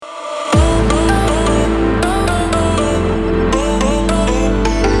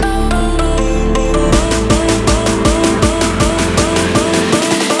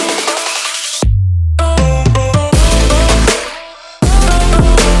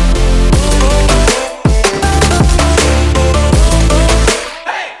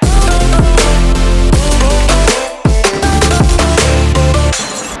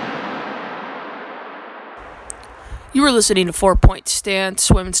You're listening to 4 Point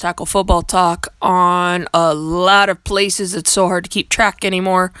Stance, women's tackle football talk on a lot of places. It's so hard to keep track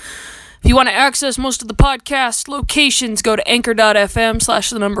anymore. If you want to access most of the podcast locations, go to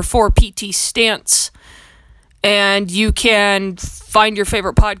anchor.fm/4PT Stance. And you can find your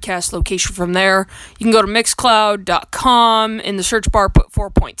favorite podcast location from there. You can go to mixcloud.com. In the search bar, put 4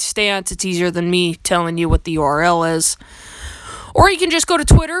 Point Stance. It's easier than me telling you what the URL is. Or you can just go to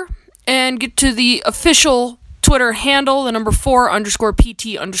Twitter and get to the official Twitter handle, the number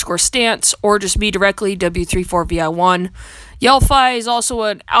 4_PT_stance, or just me directly, W34VI1. Yellfi is also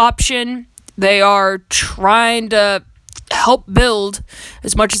an option. They are trying to help build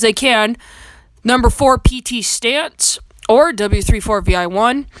as much as they can. Number 4PT Stance or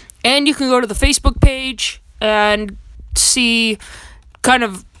W34VI1. And you can go to the Facebook page and see kind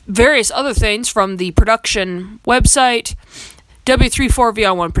of various other things from the production website.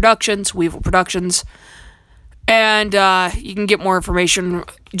 W34VI1 Productions, Weevil Productions. And you can get more information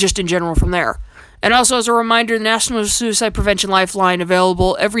just in general from there. And also as a reminder, the National Suicide Prevention Lifeline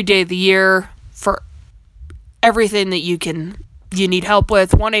available every day of the year for everything that you need help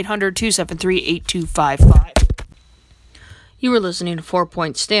with. 1-800-273-8255. You were listening to 4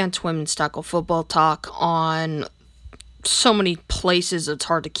 Point Stance, women's tackle football talk on so many places it's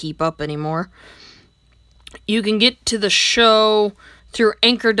hard to keep up anymore. You can get to the show through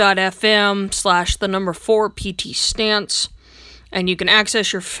anchor.fm/4PT Stance. And you can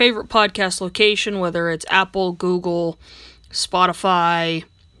access your favorite podcast location, whether it's Apple, Google, Spotify,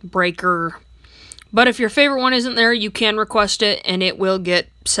 Breaker. But if your favorite one isn't there, you can request it and it will get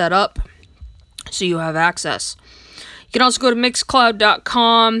set up so you have access. You can also go to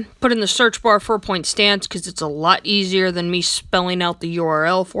mixcloud.com, put in the search bar 4 Point Stance because it's a lot easier than me spelling out the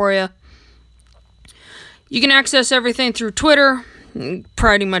URL for you. You can access everything through Twitter. You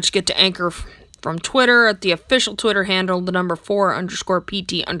pretty much get to Anchor from Twitter at the official Twitter handle, the number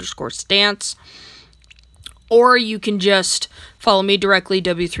 4_PT_stance. Or you can just follow me directly,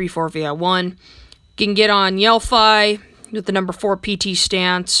 W34VI1. You can get on Yellfi with the number 4PT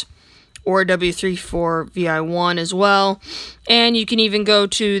Stance or W34VI1 as well. And you can even go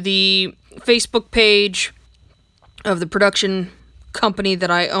to the Facebook page of the production company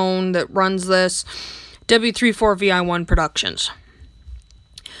that I own that runs this, W34VI1 Productions.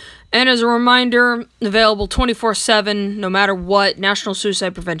 And as a reminder, available 24/7, no matter what, National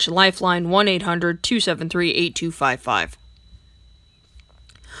Suicide Prevention Lifeline, 1-800-273-8255.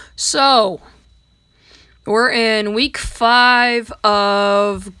 So, we're in week 5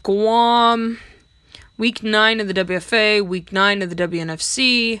 of Guam, week 9 of the WFA, week 9 of the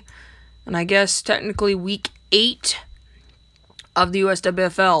WNFC, and I guess technically week 8 of the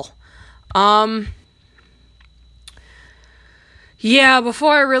USWFL. Yeah,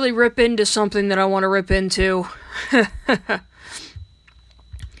 before I really rip into something that I want to rip into,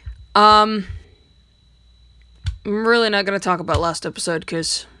 I'm really not going to talk about last episode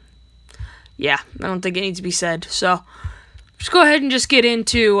because, yeah, I don't think it needs to be said. So, just go ahead and just get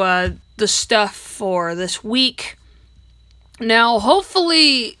into the stuff for this week. Now,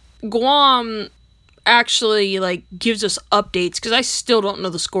 hopefully, Guam actually, gives us updates because I still don't know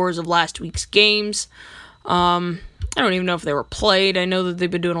the scores of last week's games. I don't even know if they were played. I know that they've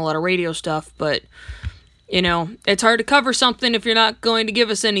been doing a lot of radio stuff, but, it's hard to cover something if you're not going to give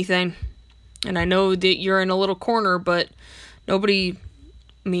us anything. And I know that you're in a little corner, but it'd be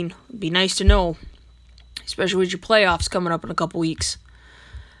nice to know, especially with your playoffs coming up in a couple weeks.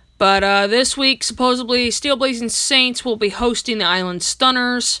 But this week, supposedly, Steel Blazing Saints will be hosting the Island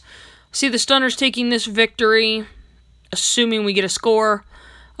Stunners. See the Stunners taking this victory, assuming we get a score.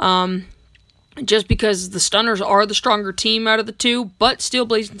 Just because the Stunners are the stronger team out of the two, but Steel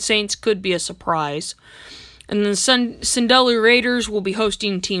Blazing Saints could be a surprise. And then Sindalu Raiders will be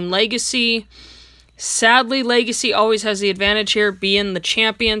hosting Team Legacy. Sadly, Legacy always has the advantage here, being the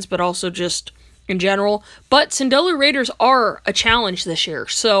champions, but also just in general. But Sindalu Raiders are a challenge this year,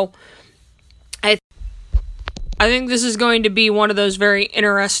 so I think this is going to be one of those very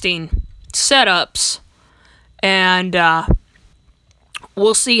interesting setups. And,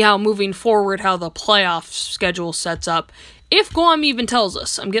 we'll see how moving forward, how the playoff schedule sets up. If Guam even tells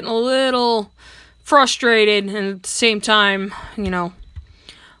us. I'm getting a little frustrated, and at the same time,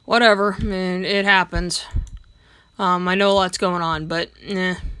 whatever. It happens. I know a lot's going on, but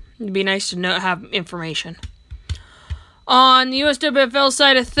it'd be nice to have information. On the USWFL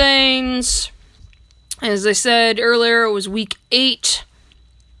side of things, as I said earlier, it was week 8.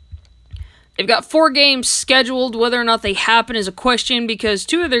 They've got 4 games scheduled. Whether or not they happen is a question because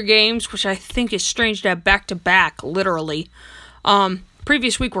 2 of their games, which I think is strange to have back-to-back, literally,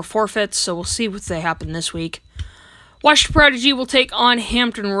 previous week were forfeits, so we'll see what they happen this week. Washington Prodigy will take on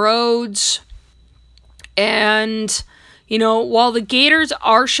Hampton Roads. And, while the Gators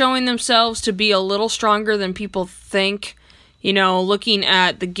are showing themselves to be a little stronger than people think, looking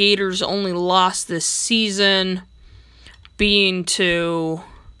at the Gators' only loss this season being to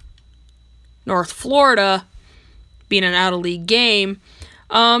North Florida, being an out-of-league game,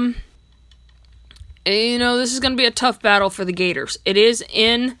 this is going to be a tough battle for the Gators. It is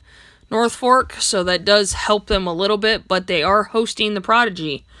in North Fork, so that does help them a little bit, but they are hosting the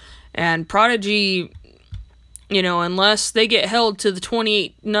Prodigy. And Prodigy, unless they get held to the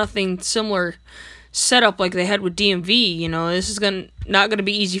 28-0 similar setup like they had with DMV, this is not going to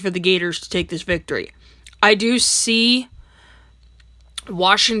be easy for the Gators to take this victory. I do see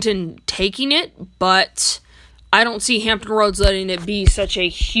Washington taking it, but I don't see Hampton Roads letting it be such a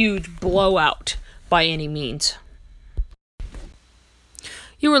huge blowout by any means.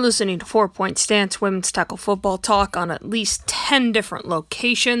 You are listening to 4 Point Stance Women's Tackle Football Talk on at least 10 different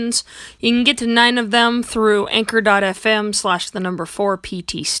locations. You can get to 9 of them through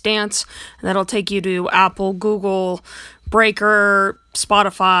anchor.fm/4PT Stance, and that'll take you to Apple, Google, Breaker,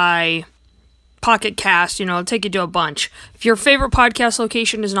 Spotify, Pocket Cast, it'll take you to a bunch. If your favorite podcast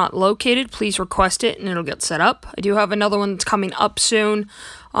location is not located, please request it and it'll get set up. I do have another one that's coming up soon,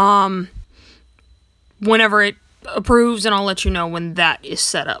 whenever it approves, and I'll let you know when that is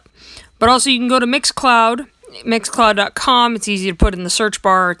set up. But also you can go to Mixcloud, mixcloud.com. It's easy to put in the search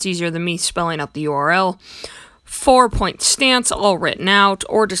bar. It's easier than me spelling out the URL. 4 Point Stance, all written out,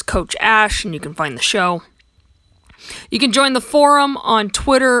 or just Coach Ash, and you can find the show. You can join the forum on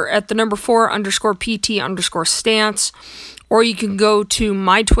Twitter at the number 4_PT_stance, or you can go to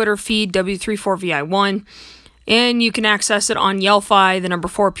my Twitter feed, W34VI1, and you can access it on Yelphi, the number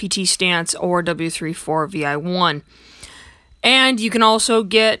 4PT Stance, or W34VI1. And you can also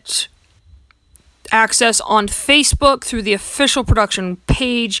get access on Facebook through the official production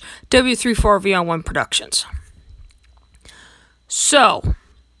page, W34VI1 Productions. So,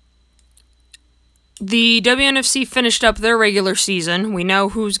 the WNFC finished up their regular season. We know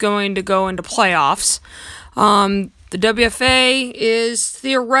who's going to go into playoffs. The WFA is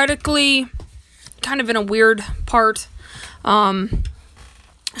theoretically kind of in a weird part.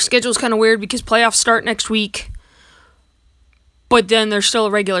 Schedule's kind of weird because playoffs start next week, but then there's still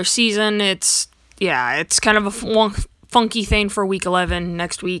a regular season. It's kind of a funky thing for week 11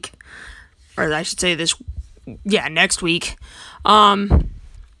 next week, or I should say next week.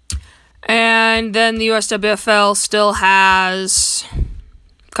 And then the USWFL still has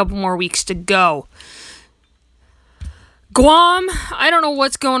a couple more weeks to go. Guam, I don't know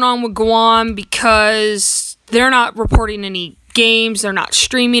what's going on with Guam because they're not reporting any games. They're not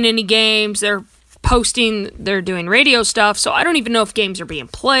streaming any games. They're doing radio stuff. So I don't even know if games are being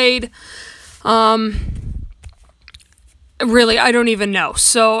played. Really, I don't even know.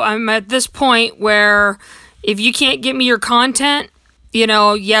 So I'm at this point where if you can't get me your content,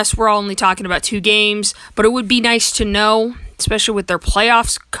 yes, we're only talking about 2 games, but it would be nice to know, especially with their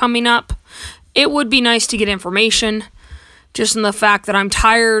playoffs coming up. It would be nice to get information. Just in the fact that I'm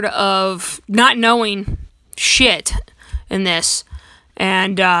tired of not knowing shit in this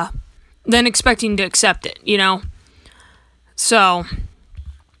and then expecting to accept it, So,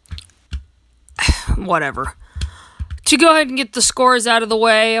 whatever. To go ahead and get the scores out of the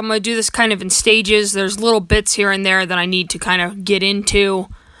way, I'm going to do this kind of in stages. There's little bits here and there that I need to kind of get into.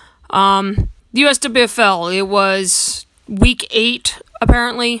 The USWFL, it was week 8,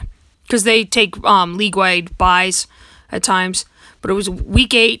 apparently, because they take league-wide buys at times, but it was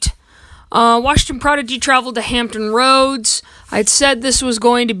week 8. Washington Prodigy traveled to Hampton Roads. I'd said this was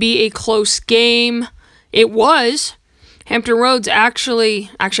going to be a close game. It was. Hampton Roads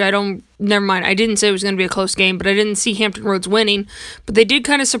never mind. I didn't say it was going to be a close game, but I didn't see Hampton Roads winning. But they did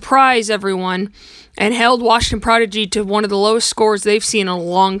kind of surprise everyone and held Washington Prodigy to one of the lowest scores they've seen in a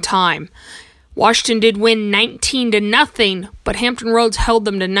long time. Washington did win 19-0, but Hampton Roads held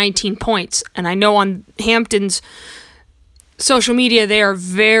them to 19 points. And I know on Hampton's social media, they are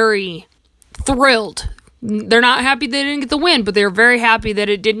very thrilled. They're not happy they didn't get the win, but they're very happy that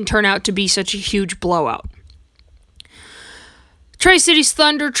it didn't turn out to be such a huge blowout. Tri-Cities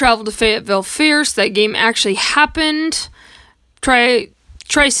Thunder traveled to Fayetteville Fierce. That game actually happened.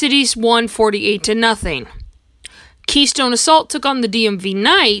 Tri-Cities won 48-0. Keystone Assault took on the DMV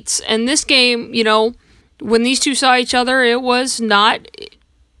Knights, and this game, when these two saw each other, it was not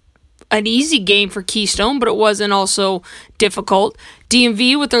an easy game for Keystone, but it wasn't also difficult.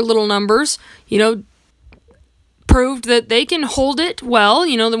 DMV, with their little numbers, proved that they can hold it well.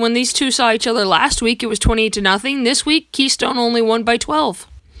 When these two saw each other last week, it was 28-0. This week, Keystone only won by 12.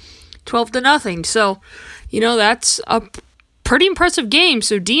 12-0. So, that's a pretty impressive game.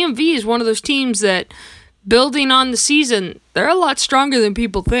 So DMV is one of those teams that, building on the season, they're a lot stronger than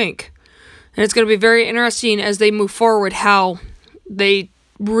people think. And it's going to be very interesting as they move forward how they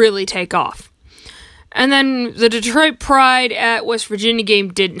really take off. And then the Detroit Pride at West Virginia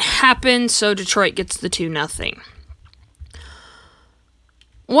game didn't happen, so Detroit gets the 2-0.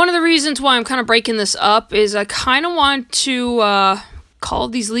 One of the reasons why I'm kind of breaking this up is I kind of want to call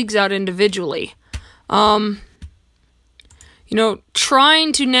these leagues out individually. Trying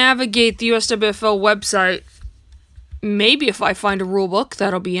to navigate the USWFL website, maybe if I find a rule book,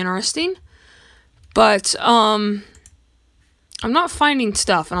 that'll be interesting. But I'm not finding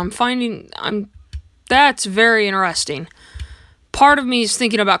stuff, and that's very interesting. Part of me is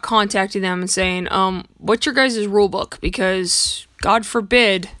thinking about contacting them and saying, what's your guys' rule book? Because, God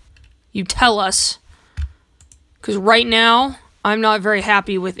forbid, you tell us. Because right now, I'm not very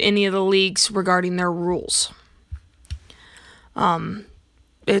happy with any of the leagues regarding their rules.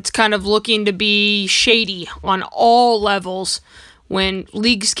 It's kind of looking to be shady on all levels when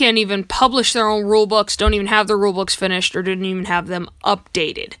leagues can't even publish their own rule books, don't even have their rule books finished, or didn't even have them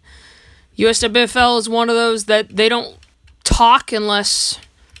updated. USWFL is one of those that they don't talk unless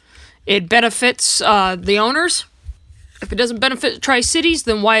it benefits the owners. If it doesn't benefit Tri-Cities,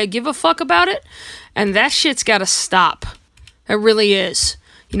 then why give a fuck about it? And that shit's got to stop. It really is.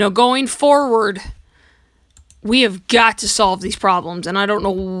 Going forward, we have got to solve these problems, and I don't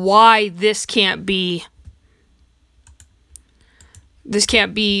know why this can't be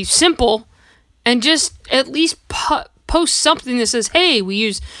simple and just at least post something that says, hey, we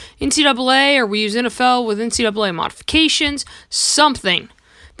use NCAA or we use NFL with NCAA modifications, something.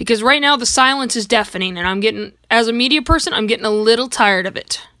 Because right now the silence is deafening, and as a media person, I'm getting a little tired of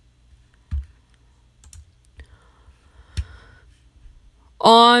it.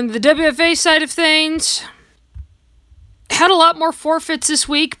 On the WFA side of things, had a lot more forfeits this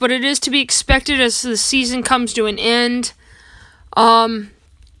week, but it is to be expected as the season comes to an end.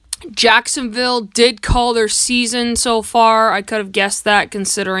 Jacksonville did call their season so far. I could have guessed that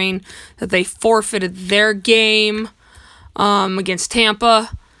considering that they forfeited their game against Tampa.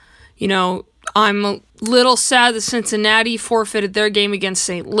 I'm a little sad that Cincinnati forfeited their game against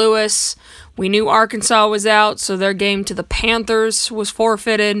St. Louis. We knew Arkansas was out, so their game to the Panthers was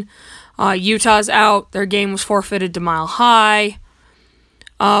forfeited. Utah's out. Their game was forfeited to Mile High.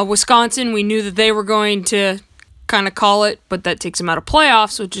 Wisconsin, we knew that they were going to kind of call it, but that takes them out of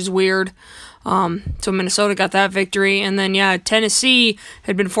playoffs, which is weird. So Minnesota got that victory. And then, Tennessee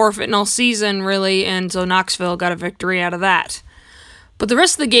had been forfeiting all season, really, and so Knoxville got a victory out of that. But the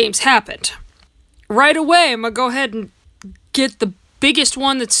rest of the games happened. Right away, I'm going to go ahead and get the biggest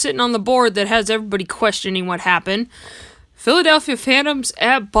one that's sitting on the board that has everybody questioning what happened. Philadelphia Phantoms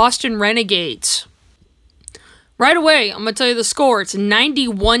at Boston Renegades. Right away, I'm going to tell you the score. It's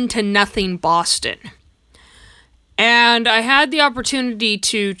 91-0 Boston. And I had the opportunity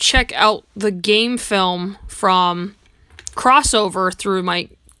to check out the game film from Crossover through my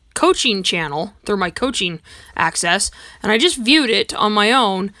coaching channel, through my coaching access, and I just viewed it on my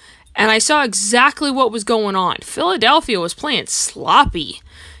own, and I saw exactly what was going on. Philadelphia was playing sloppy,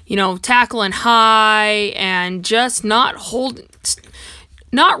 tackling high and just not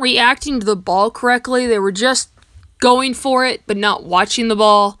reacting to the ball correctly. They were just going for it, but not watching the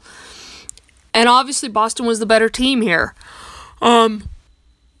ball. And obviously Boston was the better team here. Boston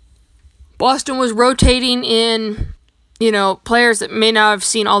was rotating in, players that may not have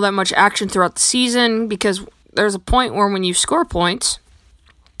seen all that much action throughout the season, because there's a point where when you score points,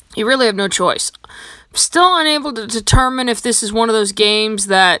 you really have no choice. I'm still unable to determine if this is one of those games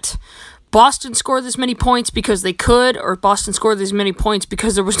that Boston scored this many points because they could, or Boston scored this many points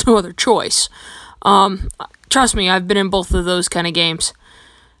because there was no other choice. Trust me, I've been in both of those kind of games.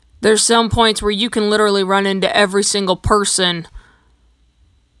 There's some points where you can literally run into every single person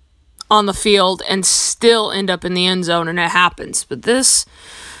on the field and still end up in the end zone, and it happens. But it's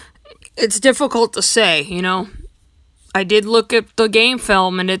difficult to say, I did look at the game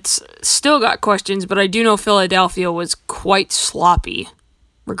film, and it's still got questions, but I do know Philadelphia was quite sloppy,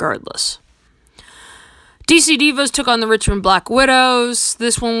 regardless. DC Divas took on the Richmond Black Widows.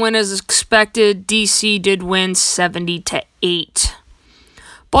 This one went as expected. DC did win 70-8.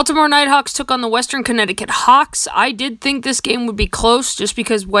 Baltimore Nighthawks took on the Western Connecticut Hawks. I did think this game would be close just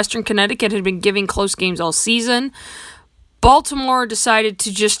because Western Connecticut had been giving close games all season. Baltimore decided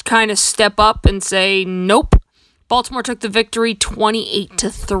to just kind of step up and say nope. Baltimore took the victory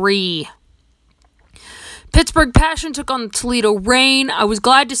 28-3. Pittsburgh Passion took on the Toledo Reign. I was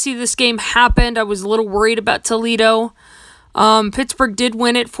glad to see this game happen. I was a little worried about Toledo. Pittsburgh did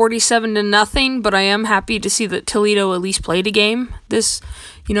win it 47-0, but I am happy to see that Toledo at least played a game. It's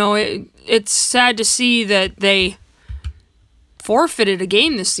sad to see that they forfeited a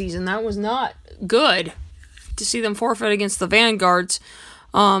game this season. That was not good to see them forfeit against the Vanguards.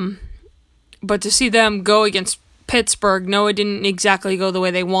 But to see them go against Pittsburgh, no, it didn't exactly go the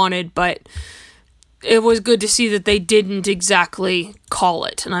way they wanted, but it was good to see that they didn't exactly call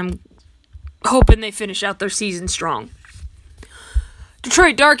it, and I'm hoping they finish out their season strong.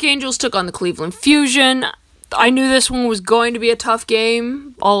 Detroit Dark Angels took on the Cleveland Fusion. I knew this one was going to be a tough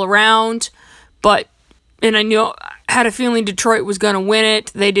game all around, and I had a feeling Detroit was going to win it.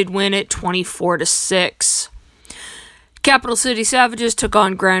 They did win it 24-6. Capital City Savages took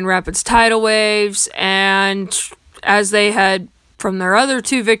on Grand Rapids Tidal Waves, and as they had from their other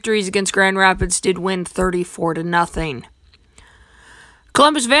two victories against Grand Rapids, did win 34-0.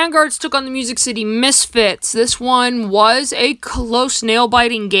 Columbus Vanguards took on the Music City Misfits. This one was a close,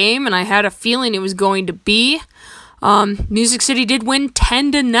 nail-biting game, and I had a feeling it was going to be. Music City did win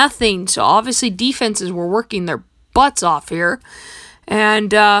 10-0, so obviously defenses were working their butts off here,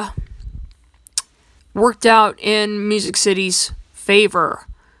 and worked out in Music City's favor.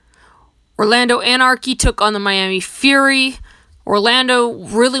 Orlando Anarchy took on the Miami Fury. Orlando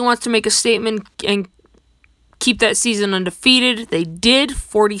really wants to make a statement and keep that season undefeated. They did,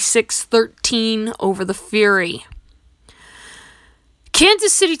 46-13 over the Fury.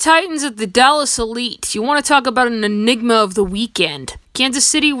 Kansas City Titans at the Dallas Elite. You want to talk about an enigma of the weekend. Kansas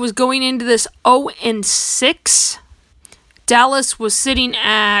City was going into this 0-6. Dallas was sitting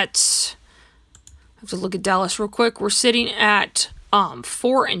at... I have to look at Dallas real quick. We're sitting at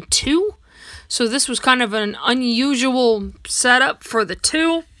 4-2. So this was kind of an unusual setup for the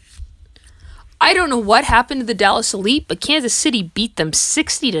two. I don't know what happened to the Dallas Elite, but Kansas City beat them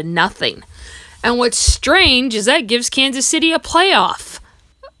 60-0. And what's strange is that gives Kansas City a playoff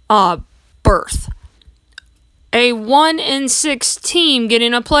berth. A 1-6 team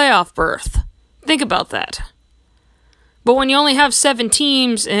getting a playoff berth. Think about that. But when you only have 7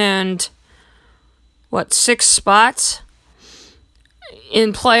 teams and 6 spots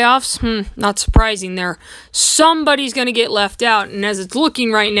in playoffs? Not surprising there. Somebody's going to get left out, and as it's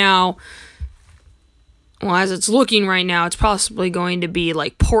looking right now, it's possibly going to be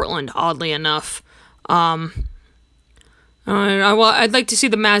like Portland, oddly enough. I'd like to see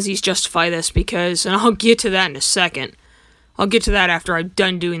the Mazzies justify this because, and I'll get to that in a second. I'll get to that after I'm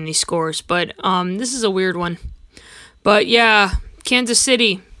done doing these scores, but this is a weird one. But yeah, Kansas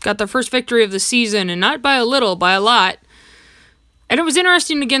City got their first victory of the season, and not by a little, by a lot. And it was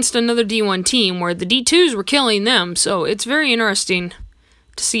interesting against another D1 team where the D2s were killing them, so it's very interesting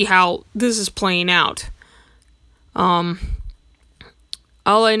to see how this is playing out. All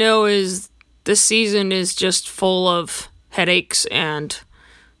I know is this season is just full of headaches and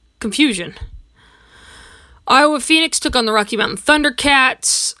confusion. Iowa Phoenix took on the Rocky Mountain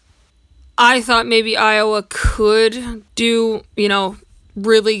Thundercats. I thought maybe Iowa could do,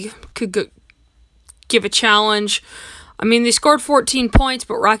 really could give a challenge. I mean, they scored 14 points,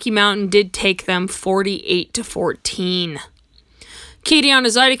 but Rocky Mountain did take them 48-14. Acadiana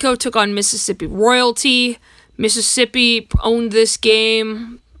Zydeco took on Mississippi Royalty. Mississippi owned this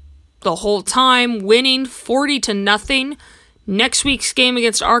game the whole time, winning 40-0. Next week's game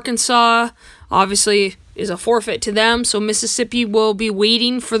against Arkansas, obviously, is a forfeit to them, so Mississippi will be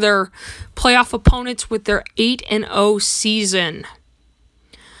waiting for their playoff opponents with their 8-0 season.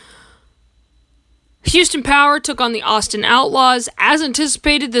 Houston Power took on the Austin Outlaws. As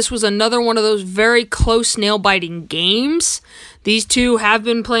anticipated, this was another one of those very close, nail-biting games. These two have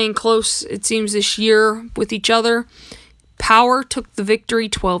been playing close, it seems, this year with each other. Power took the victory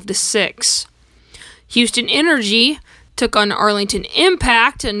 12-6. Houston Energy took on Arlington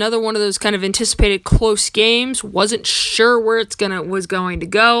Impact, another one of those kind of anticipated close games. Wasn't sure where was going to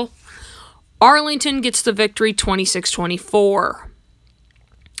go. Arlington gets the victory 26-24.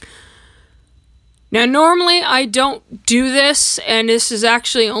 Now, normally I don't do this, and this is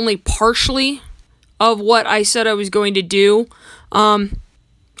actually only partially of what I said I was going to do.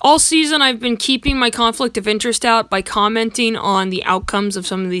 All season I've been keeping my conflict of interest out by commenting on the outcomes of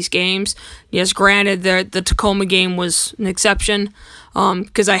some of these games. Yes, granted, the Tacoma game was an exception,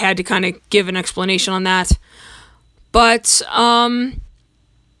 because I had to kind of give an explanation on that. But only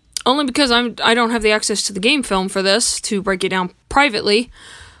because I don't have the access to the game film for this to break it down privately.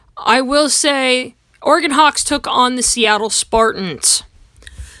 I will say Oregon Hawks took on the Seattle Spartans.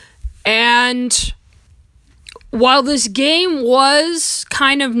 And while this game was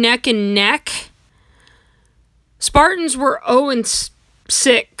kind of neck and neck, Spartans were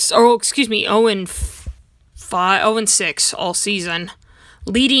 0-5 0-6 all season,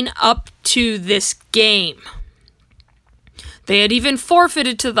 leading up to this game. They had even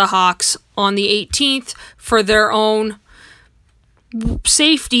forfeited to the Hawks on the 18th for their own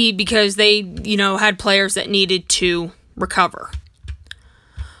safety because they, had players that needed to recover.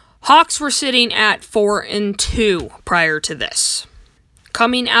 Hawks were sitting at 4-2 prior to this,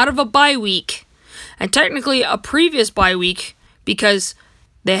 coming out of a bye week, and technically a previous bye week because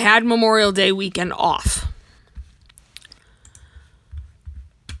they had Memorial Day weekend off.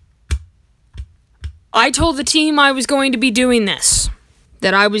 I told the team I was going to be doing this,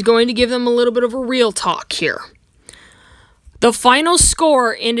 that I was going to give them a little bit of a real talk here. The final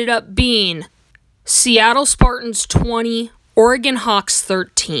score ended up being Seattle Spartans 20, Oregon Hawks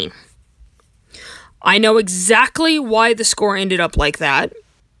 13. I know exactly why the score ended up like that,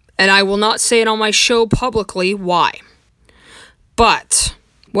 and I will not say it on my show publicly why. But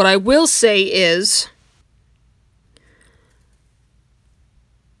what I will say is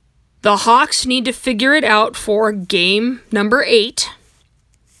the Hawks need to figure it out for game number 8.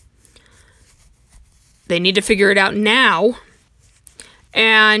 They need to figure it out now.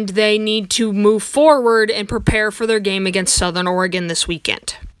 And they need to move forward and prepare for their game against Southern Oregon this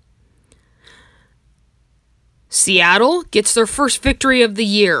weekend. Seattle gets their first victory of the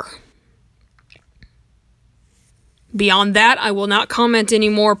year. Beyond that, I will not comment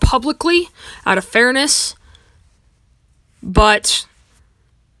anymore publicly out of fairness. But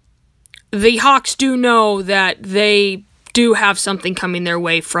the Hawks do know that they do have something coming their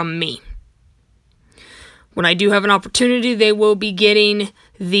way from me. When I do have an opportunity, they will be getting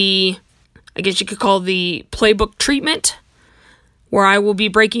the, I guess you could call the playbook treatment, where I will be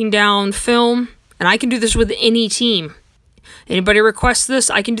breaking down film, and I can do this with any team. Anybody requests this,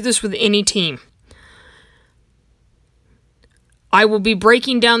 I can do this with any team. I will be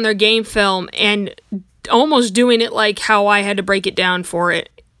breaking down their game film and almost doing it like how I had to break it down for it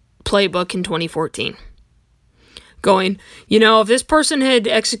playbook in 2014. Going, if this person had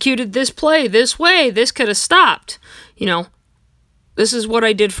executed this play this way, this could have stopped. This is what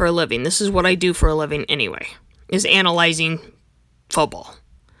I did for a living. This is what I do for a living anyway, is analyzing football.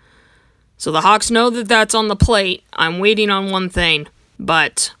 So the Hawks know that that's on the plate. I'm waiting on one thing,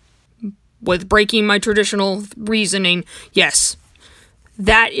 but with breaking my traditional reasoning, yes,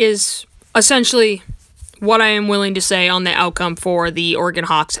 that is essentially what I am willing to say on the outcome for the Oregon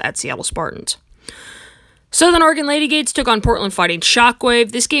Hawks at Seattle Spartans. Southern Oregon Ladygates took on Portland Fighting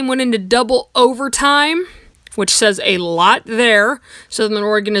Shockwave. This game went into double overtime, which says a lot there. Southern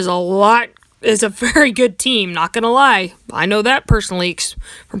Oregon is a very good team, not going to lie. I know that personally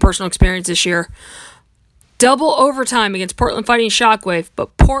from personal experience this year. Double overtime against Portland Fighting Shockwave,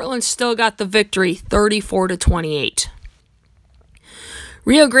 but Portland still got the victory 34-28.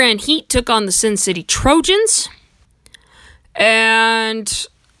 Rio Grande Heat took on the Sin City Trojans. And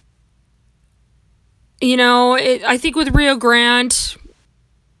I think with Rio Grande,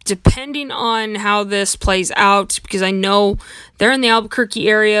 depending on how this plays out, because I know they're in the Albuquerque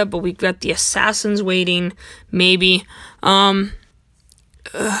area, but we've got the Assassins waiting, maybe. If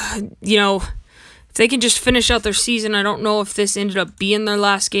they can just finish out their season, I don't know if this ended up being their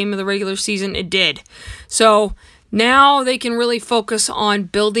last game of the regular season. It did. So now they can really focus on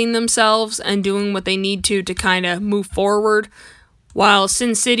building themselves and doing what they need to kind of move forward, while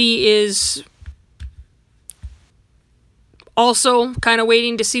Sin City is also kind of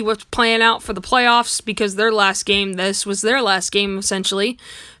waiting to see what's playing out for the playoffs, because this was their last game essentially,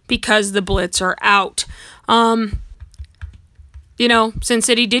 because the Blitz are out. Sin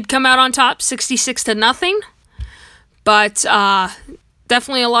City did come out on top 66-0, but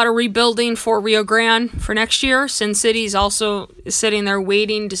definitely a lot of rebuilding for Rio Grande for next year. Sin City's also sitting there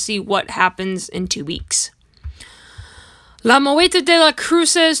waiting to see what happens in 2 weeks. La Moeta de la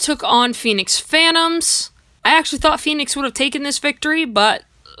Cruces took on Phoenix Phantoms. I actually thought Phoenix would have taken this victory, but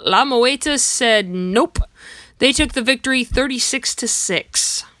La Moeta said nope. They took the victory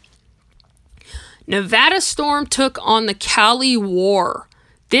 36-6. Nevada Storm took on the Cali War.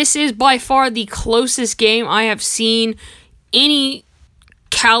 This is by far the closest game I have seen any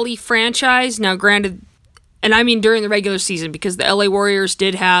Cali franchise. Now, granted, and I mean during the regular season, because the LA Warriors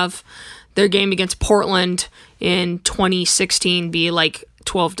did have their game against Portland in 2016 be like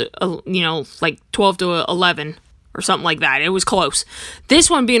 12 to 11 or something like that. It was close. This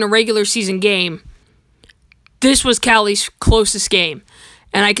one being a regular season game, this was Cali's closest game.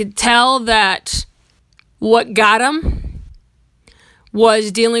 And I could tell that what got them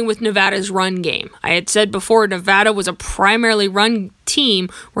was dealing with Nevada's run game. I had said before, Nevada was a primarily run team,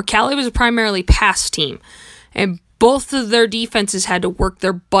 where Cali was a primarily pass team. And both of their defenses had to work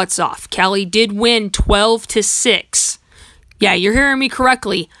their butts off. Cali did win 12-6. Yeah, you're hearing me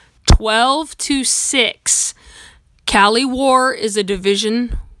correctly. 12-6. Cali War is a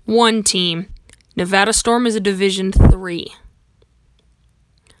Division I team. Nevada Storm is a Division III.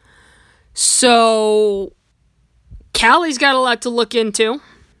 So, Cali's got a lot to look into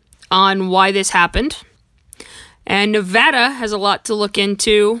on why this happened. And Nevada has a lot to look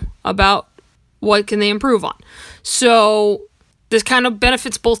into about what can they improve on. So, this kind of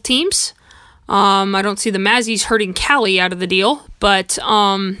benefits both teams. I don't see the Mazzies hurting Cali out of the deal, but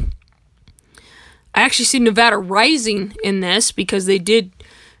I actually see Nevada rising in this because they did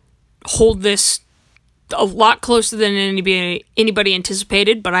hold this a lot closer than anybody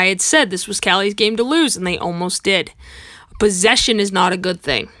anticipated, but I had said this was Cali's game to lose, and they almost did. Possession is not a good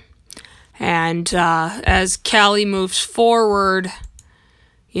thing. And as Cali moves forward,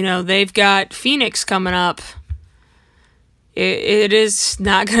 they've got Phoenix coming up. It is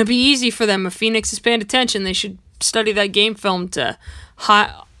not going to be easy for them. If Phoenix is paying attention, they should study that game film to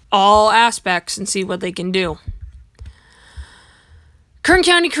all aspects and see what they can do. Kern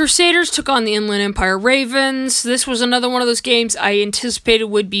County Crusaders took on the Inland Empire Ravens. This was another one of those games I anticipated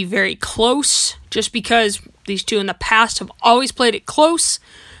would be very close, just because these two in the past have always played it close.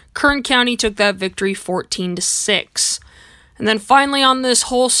 Kern County took that victory 14-6. And then finally on this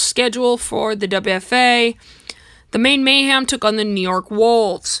whole schedule for the WFA, the Maine Mayhem took on the New York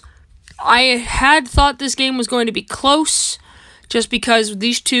Wolves. I had thought this game was going to be close, just because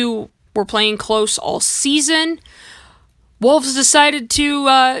these two were playing close all season. Wolves decided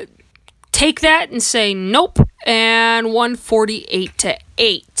to take that and say nope, and won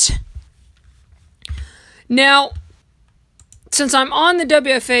 48-8. Now, since I'm on the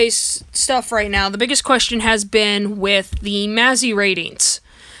WFA stuff right now, the biggest question has been with the Mazzy ratings.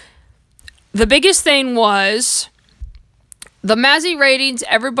 The biggest thing was the Mazzy ratings,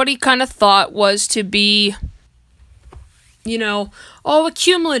 everybody kind of thought was to be, a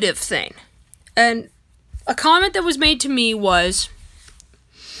cumulative thing. And a comment that was made to me was,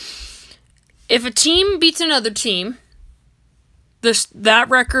 if a team beats another team, that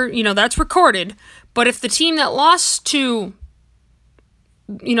record, that's recorded. But if the team that lost to,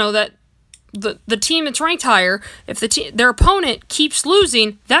 that the team that's ranked higher, if their opponent keeps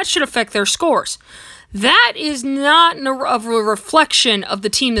losing, that should affect their scores. That is not a reflection of the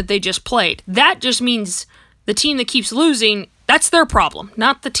team that they just played. That just means the team that keeps losing, that's their problem,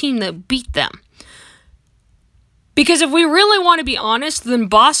 not the team that beat them. Because if we really want to be honest, then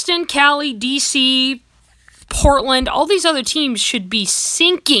Boston, Cali, DC, Portland, all these other teams should be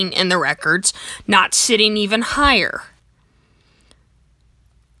sinking in the records, not sitting even higher.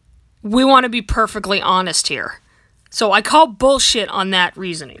 We want to be perfectly honest here. So I call bullshit on that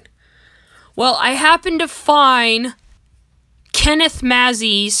reasoning. Well, I happened to find Kenneth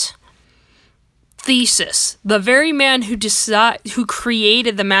Mazzy's thesis. The very man who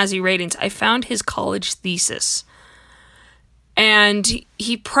created the Mazzy ratings. I found his college thesis. And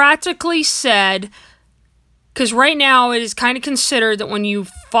he practically said, because right now it is kind of considered that when you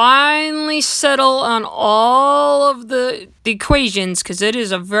finally settle on all of the equations, because it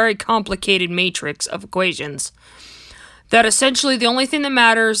is a very complicated matrix of equations, that essentially the only thing that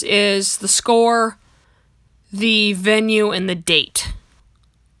matters is the score, the venue, and the date.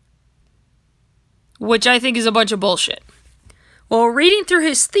 Which I think is a bunch of bullshit. Well, reading through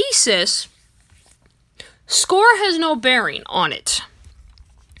his thesis, score has no bearing on it.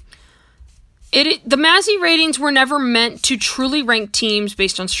 The Mazzy ratings were never meant to truly rank teams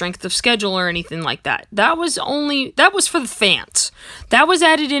based on strength of schedule or anything like that. That was for the fans. That was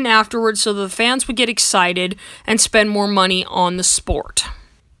added in afterwards so the fans would get excited and spend more money on the sport.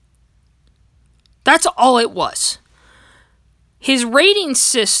 That's all it was. His rating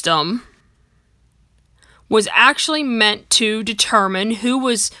system was actually meant to determine who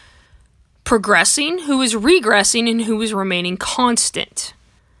was progressing, who was regressing, and who was remaining constant.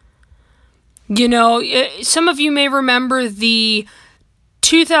 Some of you may remember the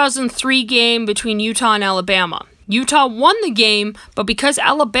 2003 game between Utah and Alabama. Utah won the game, but because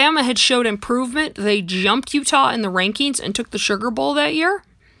Alabama had showed improvement, they jumped Utah in the rankings and took the Sugar Bowl that year.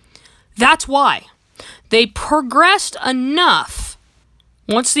 That's why. They progressed enough,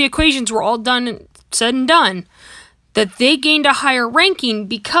 once the equations were all said and done, that they gained a higher ranking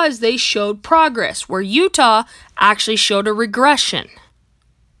because they showed progress, where Utah actually showed a regression.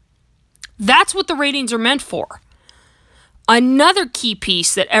 That's what the ratings are meant for. Another key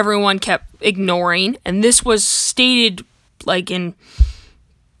piece that everyone kept ignoring, and this was stated early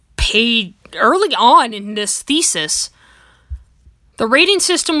on in this thesis, The rating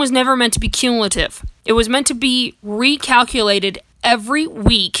system was never meant to be cumulative. It was meant to be recalculated every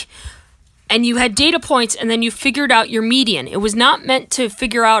week, and you had data points, and then you figured out your median. It was not meant to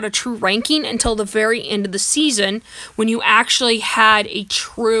figure out a true ranking until the very end of the season, when you actually had a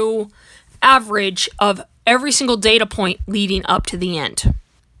true average of every single data point leading up to the end.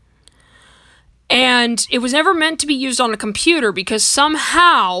 And it was never meant to be used on a computer, because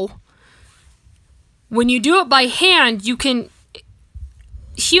somehow, when you do it by hand,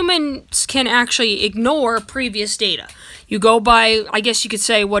 humans can actually ignore previous data. You go by, I guess you could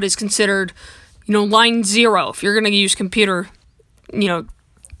say, what is considered, line 0. If you're going to use computer,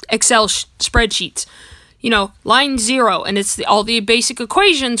 Excel spreadsheets, line 0, and it's all the basic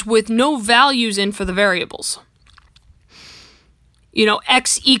equations with no values in for the variables.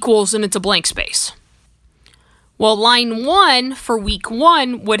 X equals, and it's a blank space. Well, line 1 for week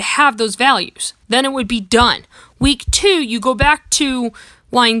 1 would have those values. Then it would be done. Week 2, you go back to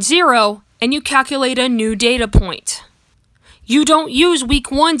line 0, and you calculate a new data point. You don't use week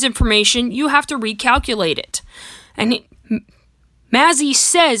 1's information, you have to recalculate it. And Massey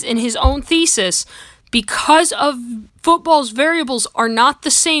says in his own thesis, because of football's variables are not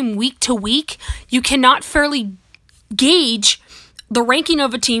the same week to week, you cannot fairly gauge the ranking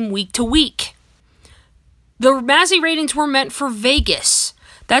of a team week to week. The Massey ratings were meant for Vegas.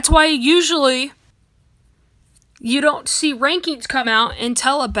 That's why usually you don't see rankings come out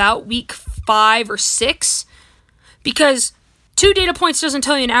until about week 5 or 6, because 2 data points doesn't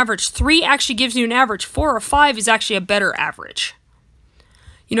tell you an average. 3 actually gives you an average. 4 or 5 is actually a better average.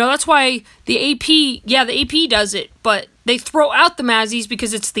 That's why the AP does it, but they throw out the Mazzies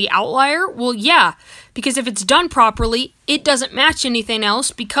because it's the outlier. Well, yeah, because if it's done properly, it doesn't match anything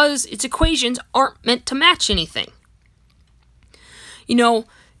else because its equations aren't meant to match anything. In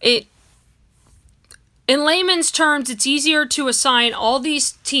layman's terms, it's easier to assign all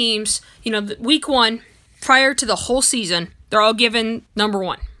these teams, week 1, prior to the whole season, they're all given number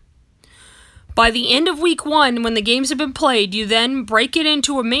 1. By the end of week 1, when the games have been played, you then break it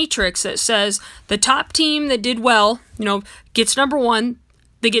into a matrix that says the top team that did well, gets number 1.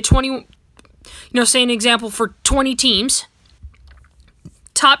 They get 20, say an example for 20 teams.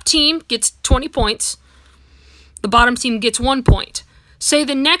 Top team gets 20 points. The bottom team gets 1 point. Say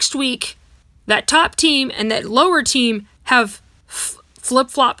the next week, that top team and that lower team have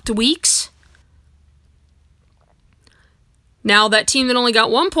flip-flopped weeks. Now that team that only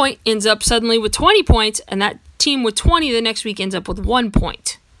got 1 point ends up suddenly with 20 points, and that team with 20 the next week ends up with 1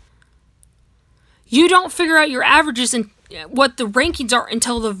 point. You don't figure out your averages and what the rankings are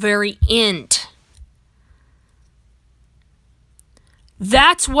until the very end.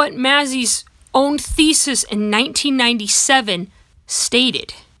 That's what Massey's own thesis in 1997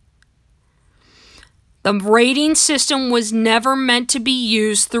 stated. The rating system was never meant to be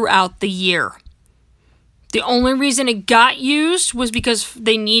used throughout the year. The only reason it got used was because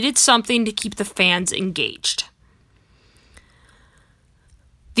they needed something to keep the fans engaged.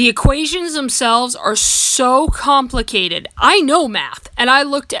 The equations themselves are so complicated. I know math, and I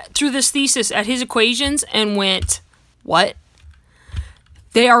looked through this thesis at his equations and went, what?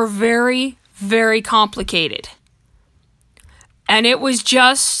 They are very, very complicated. And it was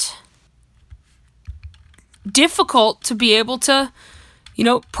just difficult to be able to,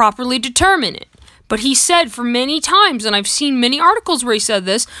 properly determine it. But he said for many times, and I've seen many articles where he said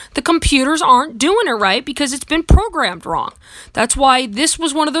this, the computers aren't doing it right because it's been programmed wrong. That's why this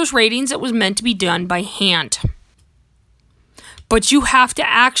was one of those ratings that was meant to be done by hand. But you have to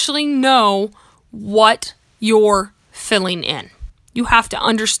actually know what you're filling in. You have to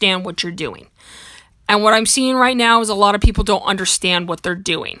understand what you're doing. And what I'm seeing right now is a lot of people don't understand what they're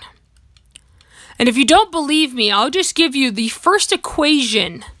doing. And if you don't believe me, I'll just give you the first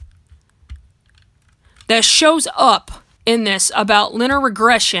equation that shows up in this about linear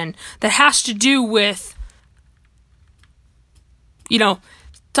regression that has to do with,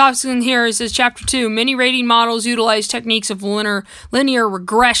 talks in here, it says chapter 2, many rating models utilize techniques of linear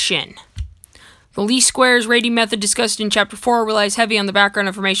regression. The least squares rating method discussed in chapter 4 relies heavy on the background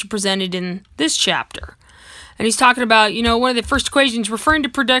information presented in this chapter. And he's talking about, one of the first equations referring to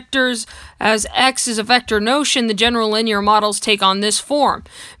predictors as x is a vector notion. The general linear models take on this form.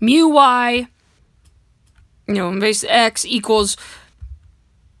 Mu y, base x equals,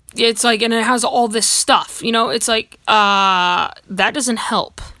 it's like, and it has all this stuff. It's like, that doesn't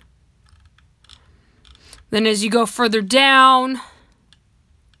help. Then as you go further down,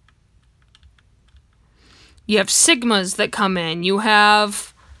 you have sigmas that come in.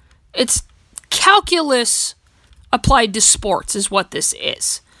 It's calculus applied to sports is what this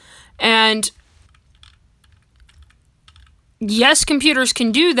is. And yes, computers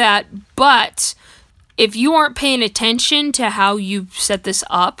can do that, but if you aren't paying attention to how you set this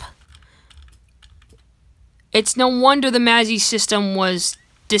up, it's no wonder the Mazzy system was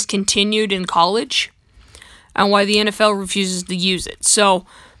discontinued in college and why the NFL refuses to use it. So,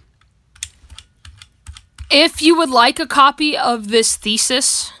 if you would like a copy of this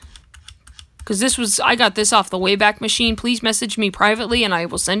thesis, because I got this off the Wayback Machine, please message me privately and I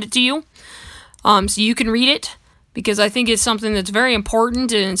will send it to you so you can read it, because I think it's something that's very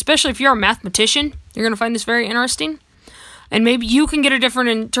important, and especially if you're a mathematician, you're going to find this very interesting. And maybe you can get a different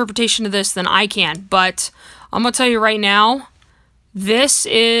interpretation of this than I can, but I'm going to tell you right now, this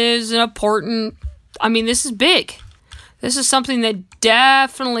is important. I mean, this is big. This is something that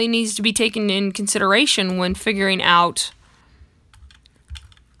definitely needs to be taken in consideration when figuring out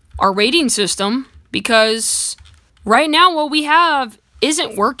our rating system, because right now what we have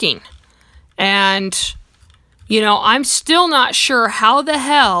isn't working. And, I'm still not sure how the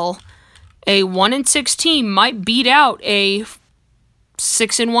hell a 1-6 team might beat out a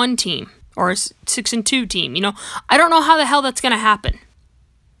 6-1 team or a 6-2 team. I don't know how the hell that's going to happen.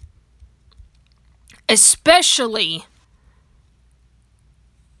 Especially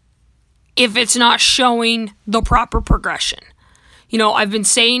if it's not showing the proper progression. I've been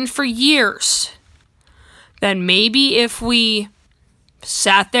saying for years that maybe if we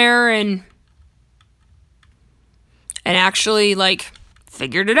sat there and actually,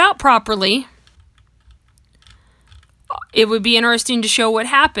 figured it out properly, it would be interesting to show what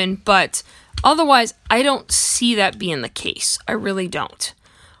happened, but otherwise, I don't see that being the case. I really don't.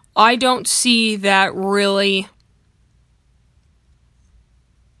 I don't see that really.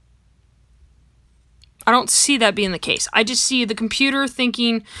 I don't see that being the case. I just see the computer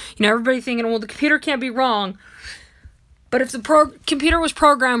thinking, everybody thinking, well, the computer can't be wrong. But if the computer was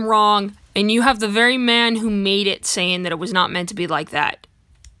programmed wrong, and you have the very man who made it saying that it was not meant to be like that,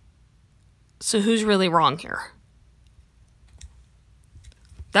 so who's really wrong here?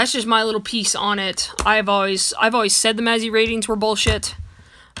 That's just my little piece on it. I've always said the Mazzy ratings were bullshit.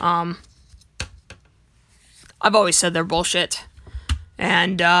 I've always said they're bullshit.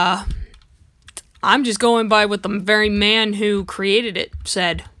 And, I'm just going by what the very man who created it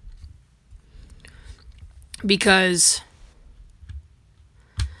said. Because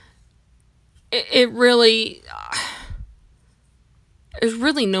it really, there's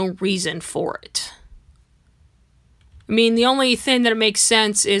really no reason for it. I mean, the only thing that makes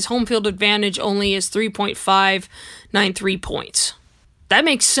sense is home field advantage only is 3.593 points. That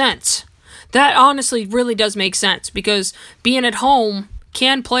makes sense. That honestly really does make sense, because being at home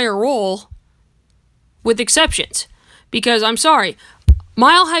can play a role, with exceptions. Because, I'm sorry,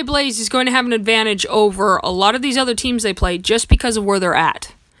 Mile High Blaze is going to have an advantage over a lot of these other teams they play just because of where they're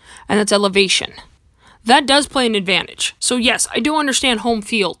at. And that's elevation. That does play an advantage. So yes, I do understand home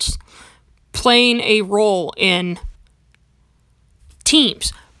fields playing a role in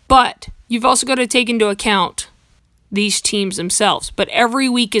teams. But you've also got to take into account these teams themselves. But every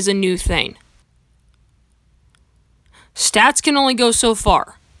week is a new thing. Stats can only go so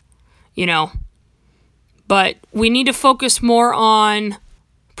far, But we need to focus more on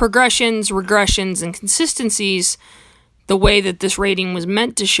progressions, regressions, and consistencies the way that this rating was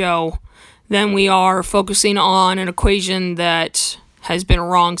meant to show than we are focusing on an equation that has been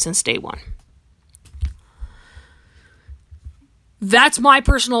wrong since day one. That's my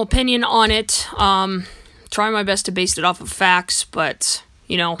personal opinion on it. Trying my best to base it off of facts, but,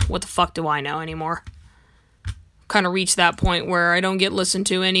 what the fuck do I know anymore? Kind of reached that point where I don't get listened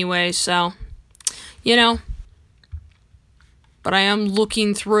to anyway, so, But I am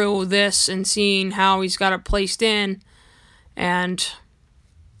looking through this and seeing how he's got it placed in, and,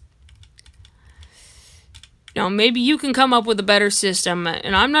 maybe you can come up with a better system,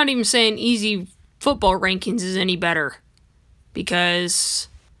 and I'm not even saying easy football rankings is any better, because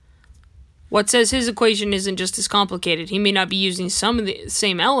what says his equation isn't just as complicated. He may not be using some of the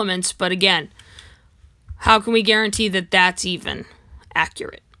same elements, but again, how can we guarantee that that's even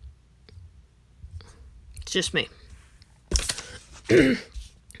accurate? It's just me.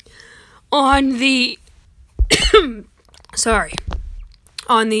 On the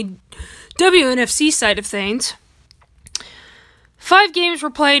WNFC side of things, 5 games were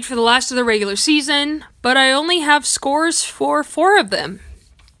played for the last of the regular season, but I only have scores for 4 of them,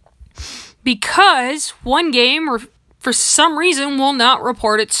 because one game, for some reason, will not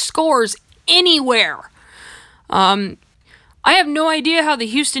report its scores anywhere. I have no idea how the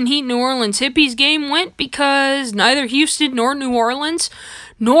Houston Heat New Orleans Hippies game went, because neither Houston nor New Orleans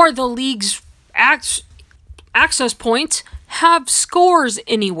nor the league's access points have scores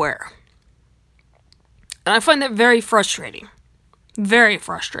anywhere. And I find that very frustrating. Very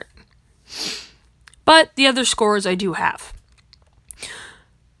frustrating. But the other scores I do have.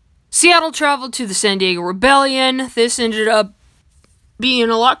 Seattle traveled to the San Diego Rebellion. This ended up being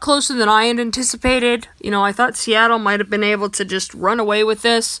a lot closer than I had anticipated. I thought Seattle might have been able to just run away with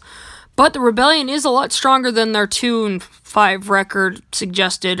this. But the Rebellion is a lot stronger than their 2-5 record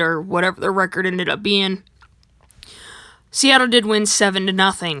suggested, or whatever their record ended up being. Seattle did win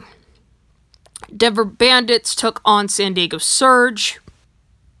 7-0. Denver Bandits took on San Diego Surge.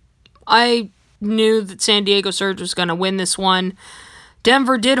 I knew that San Diego Surge was going to win this one.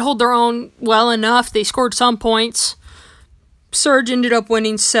 Denver did hold their own well enough. They scored some points. Surge ended up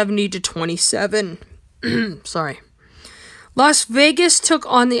winning 70-27. Sorry. Las Vegas took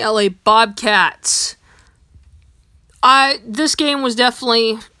on the LA Bobcats. This game was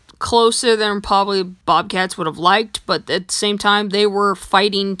definitely closer than probably Bobcats would have liked, but at the same time, they were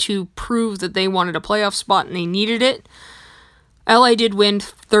fighting to prove that they wanted a playoff spot and they needed it. LA did win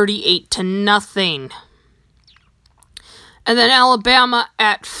 38-0. And then Alabama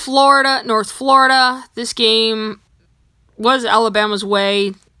at Florida, North Florida. This game was Alabama's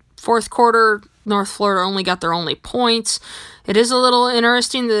way. Fourth quarter, North Florida only got their only points. It is a little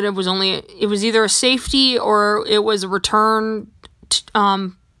interesting that it was either a safety or it was a return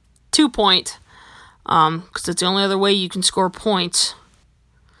 2-point. Because it's the only other way you can score points.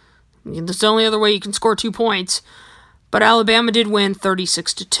 That's the only other way you can score 2 points. But Alabama did win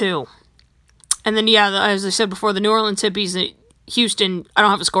 36-2. And then, as I said before, the New Orleans Hippies, Houston, I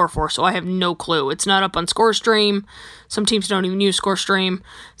don't have a score for, so I have no clue. It's not up on ScoreStream. Some teams don't even use ScoreStream.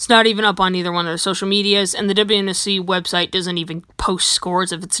 It's not even up on either one of their social medias, and the WNSC website doesn't even post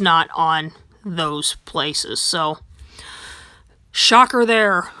scores if it's not on those places. So, shocker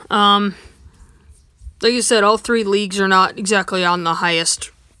there. Like I said, all three leagues are not exactly on the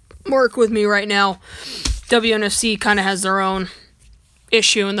highest mark with me right now. WNSC kind of has their own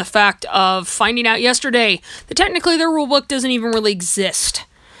issue in the fact of finding out yesterday that technically their rulebook doesn't even really exist.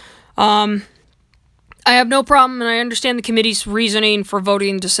 I have no problem, and I understand the committee's reasoning for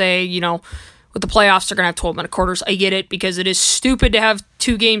voting to say, with the playoffs, they're going to have 12-minute quarters. I get it, because it is stupid to have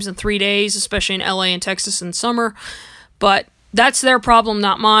 2 games in 3 days, especially in LA and Texas in summer. But that's their problem,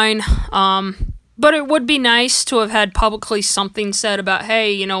 not mine. But it would be nice to have had publicly something said about,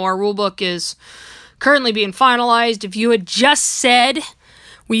 hey, our rulebook is currently being finalized. If you had just said,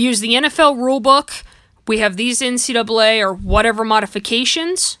 we use the NFL rulebook, we have these NCAA or whatever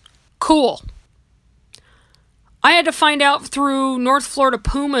modifications, cool. I had to find out through North Florida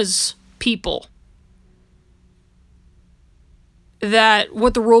Pumas people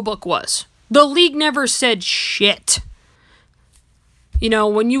what the rulebook was. The league never said shit.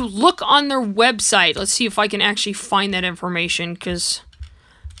 When you look on their website, let's see if I can actually find that information, because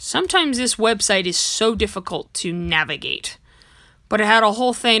sometimes this website is so difficult to navigate. But it had a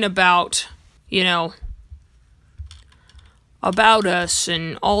whole thing about, about us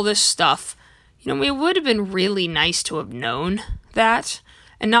and all this stuff. It would have been really nice to have known that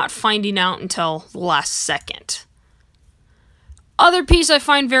and not finding out until the last second. Other piece I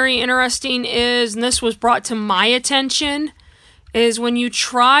find very interesting is, and this was brought to my attention, is when you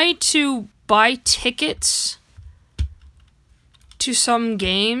try to buy tickets to some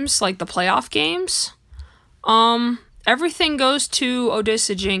games, like the playoff games, everything goes to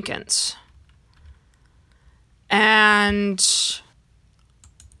Odessa Jenkins. And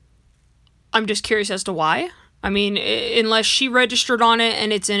I'm just curious as to why. I mean, unless she registered on it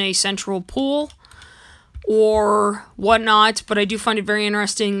and it's in a central pool or whatnot, but I do find it very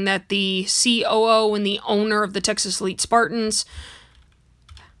interesting that the COO and the owner of the Texas Elite Spartans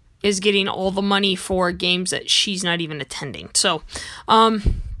is getting all the money for games that she's not even attending. So,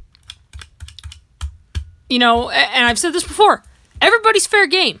 and I've said this before, everybody's fair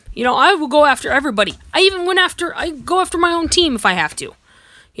game. I will go after everybody. I go after my own team if I have to.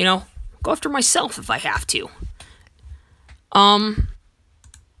 Go after myself if I have to.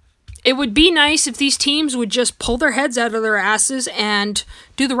 It would be nice if these teams would just pull their heads out of their asses and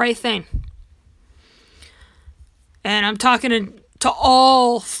do the right thing. And I'm talking to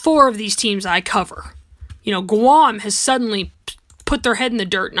all 4 of these teams I cover. Guam has suddenly put their head in the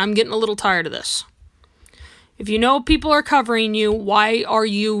dirt, and I'm getting a little tired of this. If you know people are covering you, why are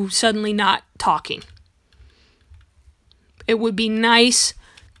you suddenly not talking? It would be nice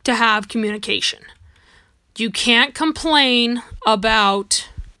to have communication. You can't complain about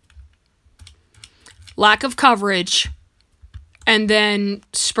lack of coverage and then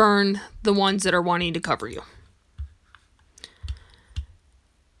spurn the ones that are wanting to cover you.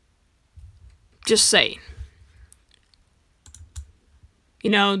 Just saying.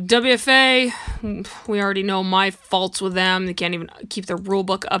 WFA, we already know my faults with them. They can't even keep their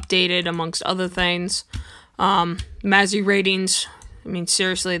rulebook updated, amongst other things. Mazzy ratings,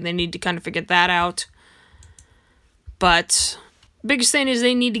 seriously, they need to kind of figure that out. But biggest thing is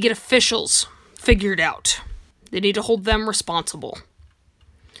they need to get officials figured out. They need to hold them responsible.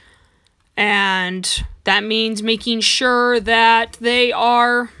 And that means making sure that they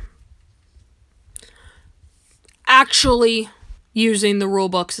are actually using the rule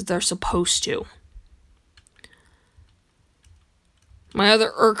books that they're supposed to. My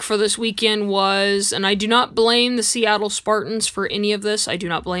other irk for this weekend was, and I do not blame the Seattle Spartans for any of this, I do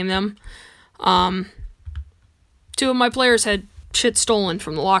not blame them. 2 of my players had shit stolen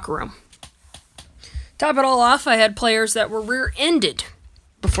from the locker room. Top it all off, I had players that were rear-ended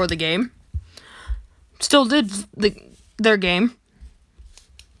before the game. Still did their game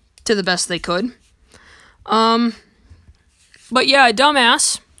to the best they could. But yeah, a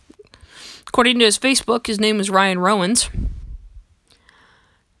dumbass. According to his Facebook, his name was Ryan Rowans.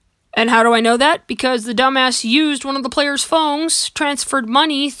 And how do I know that? Because the dumbass used one of the players' phones, transferred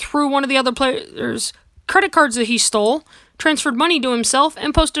money through one of the other players' credit cards that he stole, transferred money to himself,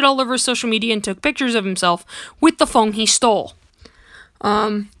 and posted all over his social media and took pictures of himself with the phone he stole.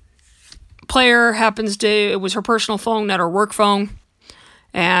 Player it was her personal phone, not her work phone.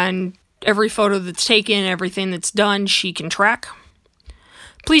 And every photo that's taken, everything that's done, she can track.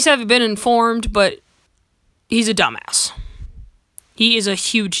 Police haven't been informed, but he's a dumbass. He is a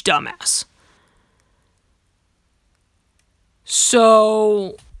huge dumbass.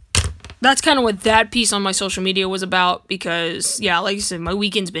 So that's kind of what that piece on my social media was about, because, yeah, like I said, my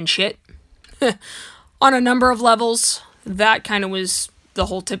weekend's been shit. On a number of levels, that kind of was the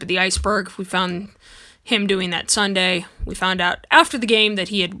whole tip of the iceberg. We found him doing that Sunday. We found out after the game that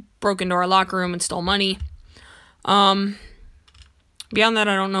he had broke into our locker room and stole money. Beyond that,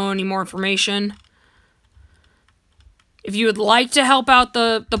 I don't know any more information. If you would like to help out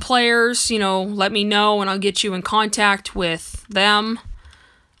the players, let me know and I'll get you in contact with them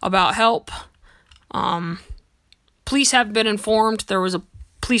about help. Police have been informed. There was a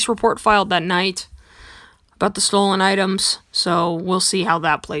police report filed that night about the stolen items, so we'll see how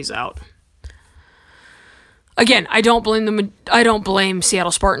that plays out. Again, I don't blame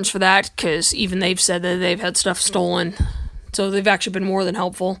Seattle Spartans for that, because even they've said that they've had stuff stolen, so they've actually been more than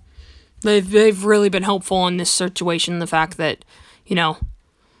helpful. They've really been helpful in this situation, the fact that,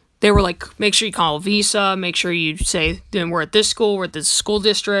 they were like, make sure you call Visa, make sure you say, we're at this school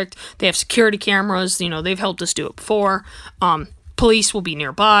district, they have security cameras, they've helped us do it before, police will be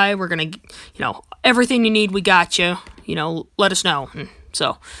nearby, we're gonna, everything you need, we got you, let us know. And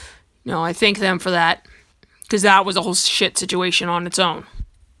so, I thank them for that, because that was a whole shit situation on its own.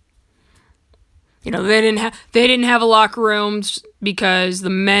 They didn't have a locker room because the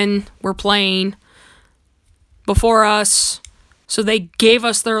men were playing before us, so they gave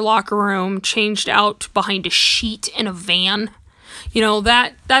us their locker room, changed out behind a sheet in a van.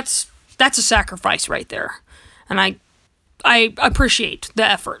 That's a sacrifice right there, and I appreciate the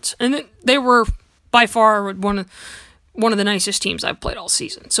efforts. And they were by far one of the nicest teams I've played all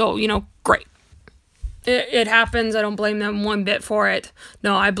season. So, great. It happens. I don't blame them one bit for it.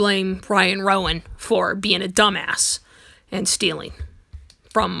 No, I blame Ryan Rowan for being a dumbass and stealing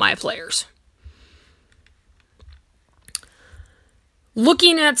from my players.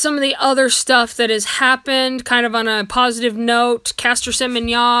 Looking at some of the other stuff that has happened, kind of on a positive note, Caster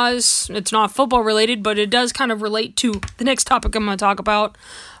Semenya, it's not football related, but it does kind of relate to the next topic I'm going to talk about.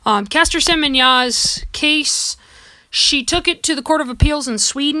 Caster Semenya's case, she took it to the Court of Appeals in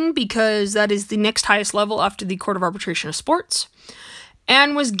Sweden, because that is the next highest level after the Court of Arbitration of Sports,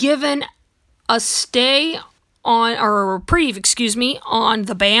 and was given a stay on, or a reprieve, on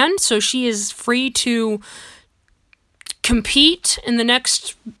the ban, so she is free to compete in the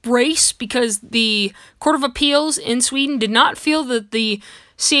next race, because the Court of Appeals in Sweden did not feel that the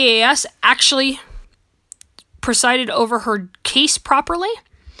CAS actually presided over her case properly.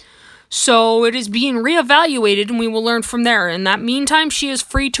 So it is being reevaluated, and we will learn from there. In that meantime, she is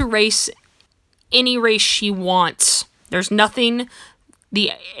free to race any race she wants. There's nothing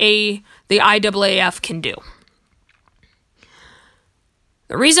the IAAF can do.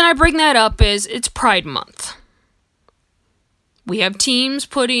 The reason I bring that up is it's Pride Month. We have teams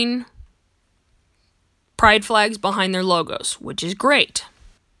putting pride flags behind their logos, which is great.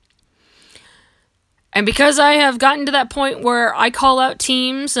 And because I have gotten to that point where I call out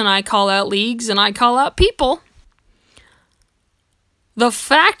teams, and I call out leagues, and I call out people, the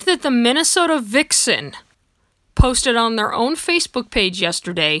fact that the Minnesota Vixen posted on their own Facebook page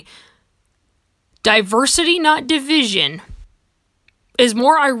yesterday, diversity, not division, is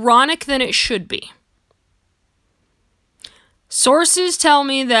more ironic than it should be. Sources tell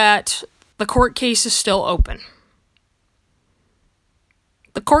me that the court case is still open.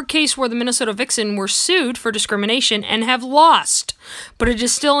 The court case where the Minnesota Vixen were sued for discrimination and have lost, but it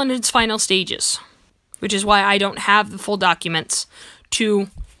is still in its final stages, which is why I don't have the full documents to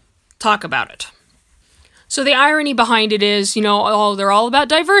talk about it. So the irony behind it is, they're all about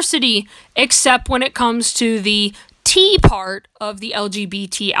diversity, except when it comes to the T part of the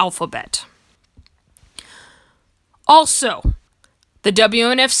LGBT alphabet. Also, the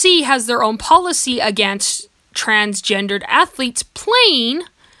WNFC has their own policy against transgendered athletes playing,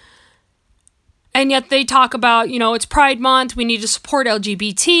 and yet they talk about, it's Pride Month, we need to support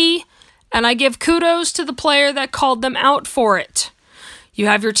LGBT, and I give kudos to the player that called them out for it. You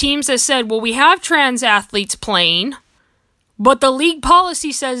have your teams that said, well, we have trans athletes playing, but the league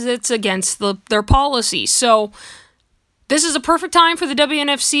policy says it's against their policy. So this is a perfect time for the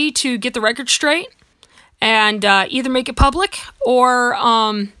WNFC to get the record straight and either make it public or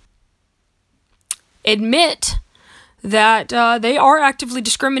admit that they are actively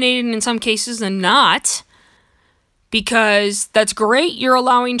discriminating in some cases and not, because that's great, you're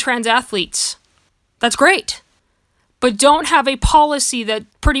allowing trans athletes. That's great. But don't have a policy that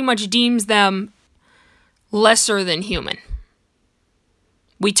pretty much deems them lesser than human.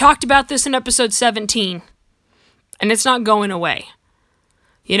 We talked about this in episode 17, and it's not going away.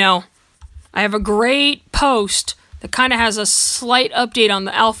 I have a great post that kind of has a slight update on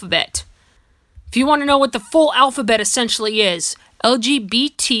the alphabet. If you want to know what the full alphabet essentially is,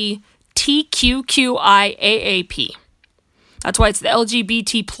 LGBTQQIAAP. That's why it's the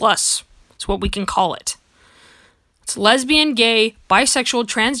LGBT+. It's what we can call it. It's lesbian, gay, bisexual,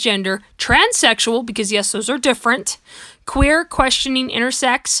 transgender, transsexual, because yes, those are different, queer, questioning,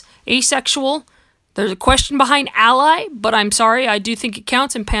 intersex, asexual. There's a question behind ally, but I'm sorry, I do think it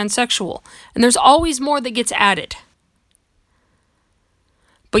counts, and pansexual. And there's always more that gets added.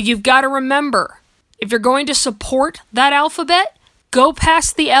 But you've got to remember, if you're going to support that alphabet, go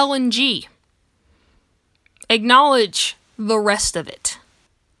past the L and G. Acknowledge the rest of it.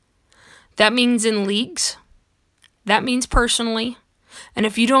 That means in leagues. That means personally. And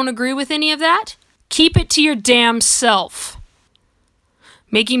if you don't agree with any of that, keep it to your damn self.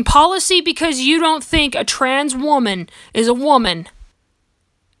 Making policy because you don't think a trans woman is a woman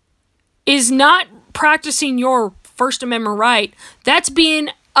is not practicing your First Amendment right. That's being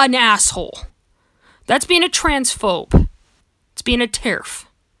an asshole. That's being a transphobe. It's being a TERF.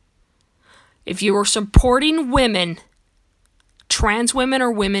 If you are supporting women, trans women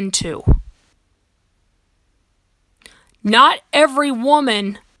are women too. Not every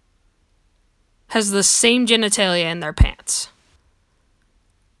woman has the same genitalia in their pants.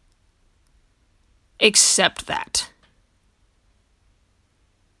 Accept that.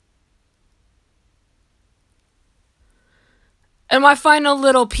 And my final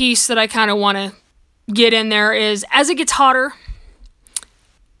little piece that I kind of want to get in there is, as it gets hotter,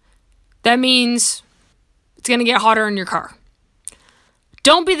 that means it's going to get hotter in your car.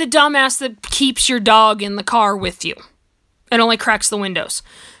 Don't be the dumbass that keeps your dog in the car with you and only cracks the windows.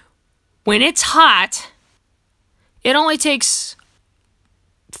 When it's hot, it only takes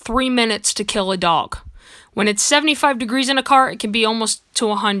 3 minutes to kill a dog. When it's 75 degrees in a car, it can be almost to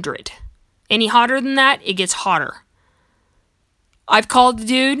 100. Any hotter than that, it gets hotter. I've called the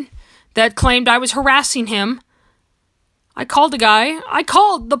dude that claimed I was harassing him. I called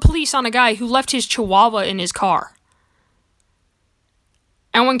the police on a guy who left his chihuahua in his car.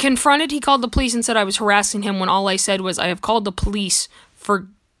 And when confronted, he called the police and said I was harassing him, when all I said was, I have called the police for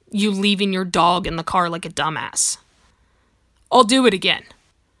you leaving your dog in the car like a dumbass. I'll do it again.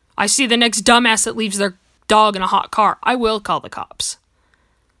 I see the next dumbass that leaves their dog in a hot car, I will call the cops.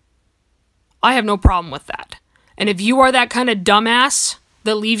 I have no problem with that. And if you are that kind of dumbass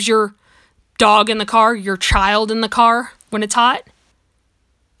that leaves your dog in the car, your child in the car when it's hot,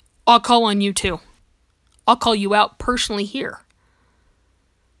 I'll call on you too. I'll call you out personally here.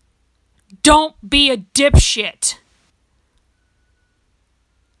 Don't be a dipshit.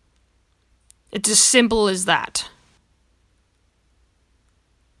 It's as simple as that.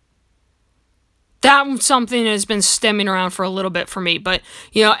 That's something that has been stemming around for a little bit for me. But,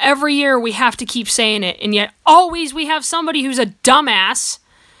 every year we have to keep saying it. And yet always we have somebody who's a dumbass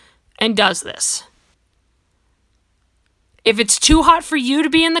and does this. If it's too hot for you to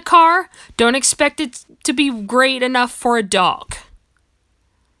be in the car, don't expect it to be great enough for a dog.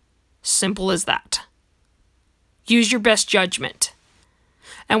 Simple as that. Use your best judgment.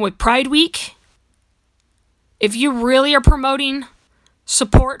 And with Pride Week, if you really are promoting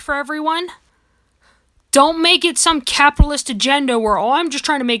support for everyone, Don't make it some capitalist agenda where, oh, I'm just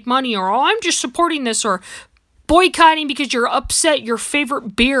trying to make money, or, oh, I'm just supporting this, or boycotting because you're upset your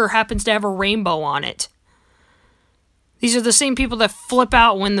favorite beer happens to have a rainbow on it. These are the same people that flip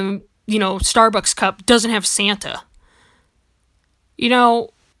out when the, Starbucks cup doesn't have Santa. It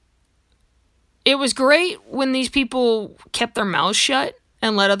was great when these people kept their mouths shut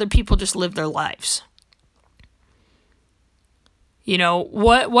and let other people just live their lives.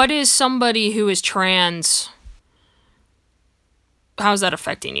 What is somebody who is trans, how is that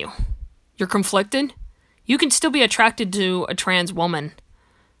affecting you? You're conflicted? You can still be attracted to a trans woman.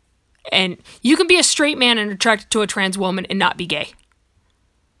 And you can be a straight man and attracted to a trans woman and not be gay.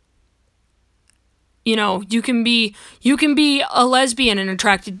 You can be a lesbian and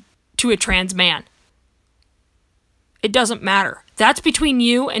attracted to a trans man. It doesn't matter. That's between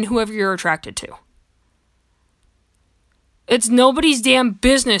you and whoever you're attracted to. It's nobody's damn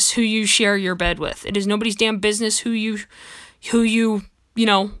business who you share your bed with. It is nobody's damn business who you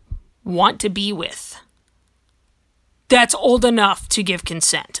want to be with. That's old enough to give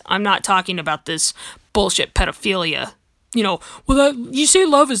consent. I'm not talking about this bullshit pedophilia. You say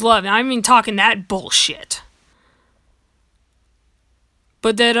love is love. I mean talking that bullshit.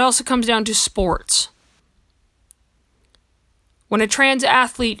 But that also comes down to sports. When a trans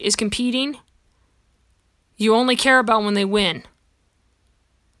athlete is competing, you only care about when they win.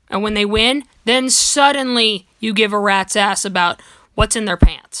 And when they win, then suddenly you give a rat's ass about what's in their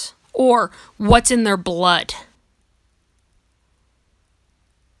pants or what's in their blood.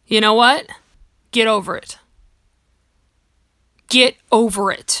 You know what? Get over it. Get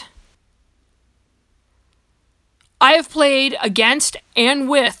over it. I have played against and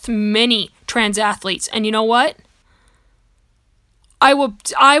with many trans athletes, and you know what? I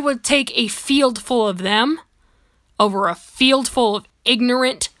would take a field full of them over a field full of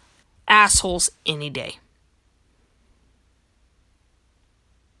ignorant assholes any day.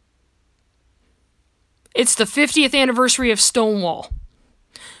 It's the 50th anniversary of Stonewall.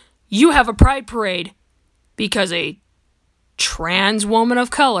 You have a pride parade because a trans woman of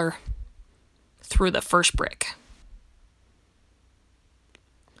color threw the first brick.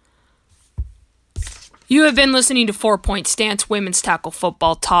 You have been listening to 4 Point Stance Women's Tackle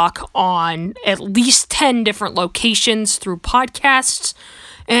Football Talk on at least 10 different locations through podcasts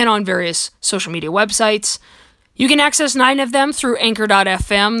and on various social media websites. You can access 9 of them through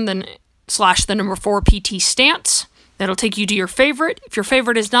anchor.fm, then /4PT Stance. That'll take you to your favorite. If your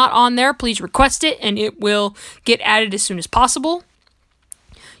favorite is not on there, please request it and it will get added as soon as possible.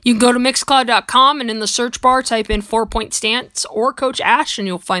 You can go to Mixcloud.com and in the search bar type in 4 Point Stance or Coach Ash and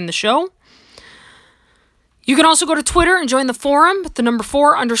you'll find the show. You can also go to Twitter and join the forum with the number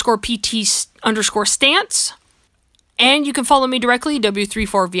 4_PT_stance. And you can follow me directly,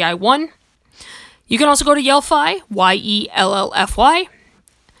 W34VI1. You can also go to Yellfy, YELLFY,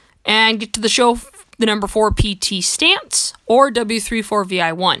 and get to the show, the number 4PT Stance, or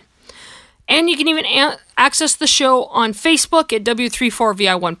W34VI1. And you can even access the show on Facebook at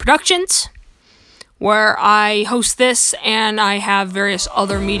W34VI1 Productions, where I host this and I have various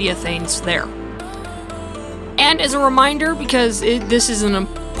other media things there. And as a reminder, because this is an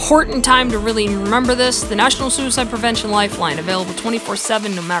important time to really remember this, the National Suicide Prevention Lifeline, available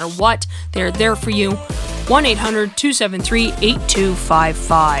 24/7 no matter what. They're there for you.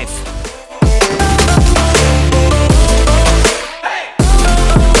 1-800-273-8255.